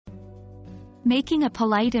Making a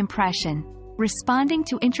polite impression. Responding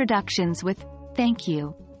to introductions with, thank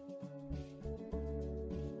you.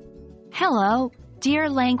 Hello, dear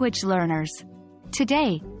language learners.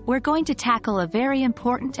 Today, we're going to tackle a very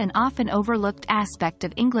important and often overlooked aspect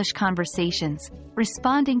of English conversations,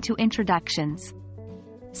 responding to introductions.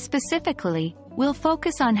 Specifically, we'll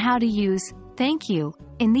focus on how to use thank you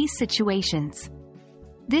in these situations.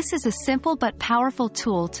 This is a simple but powerful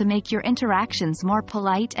tool to make your interactions more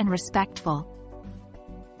polite and respectful.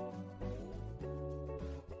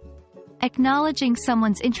 Acknowledging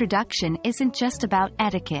someone's introduction isn't just about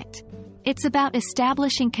etiquette. It's about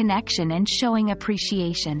establishing connection and showing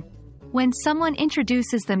appreciation. When someone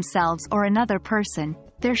introduces themselves or another person,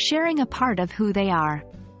 they're sharing a part of who they are.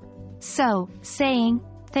 So, saying,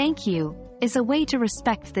 thank you, is a way to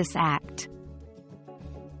respect this act.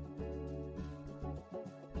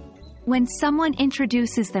 When someone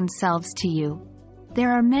introduces themselves to you,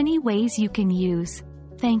 there are many ways you can use,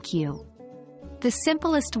 thank you. The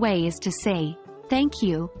simplest way is to say, thank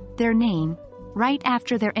you, their name, right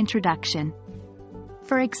after their introduction.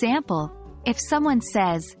 For example, if someone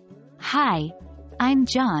says, hi, I'm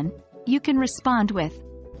John, you can respond with,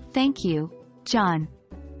 thank you, John.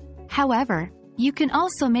 However, you can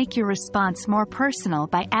also make your response more personal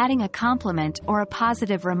by adding a compliment or a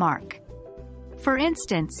positive remark. For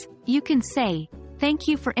instance, you can say, thank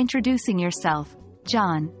you for introducing yourself,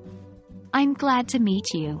 John. I'm glad to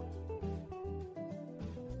meet you.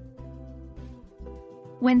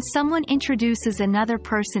 When someone introduces another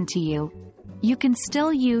person to you, you can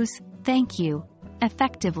still use thank you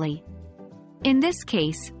effectively. In this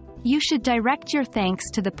case, you should direct your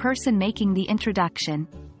thanks to the person making the introduction.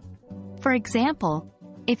 For example,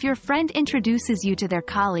 if your friend introduces you to their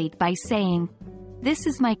colleague by saying, this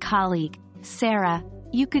is my colleague, Sarah,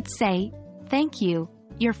 you could say, thank you,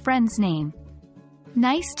 your friend's name.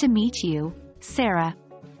 Nice to meet you, Sarah.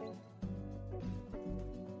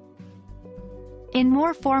 In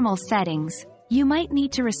more formal settings, you might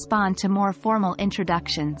need to respond to more formal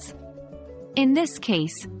introductions. In this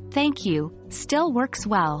case, thank you still works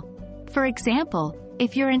well. For example,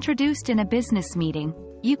 if you're introduced in a business meeting,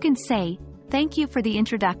 you can say, thank you for the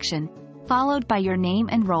introduction, followed by your name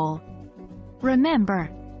and role. Remember,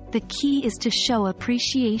 the key is to show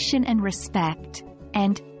appreciation and respect,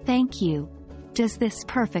 and thank you does this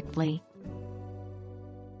perfectly.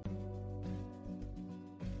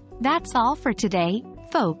 That's all for today,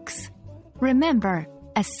 folks. Remember,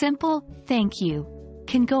 a simple thank you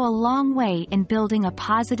can go a long way in building a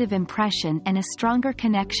positive impression and a stronger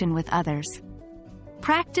connection with others.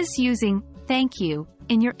 Practice using thank you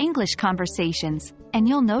in your English conversations, and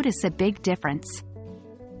you'll notice a big difference.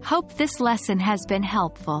 Hope this lesson has been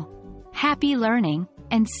helpful. Happy learning,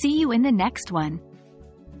 and see you in the next one.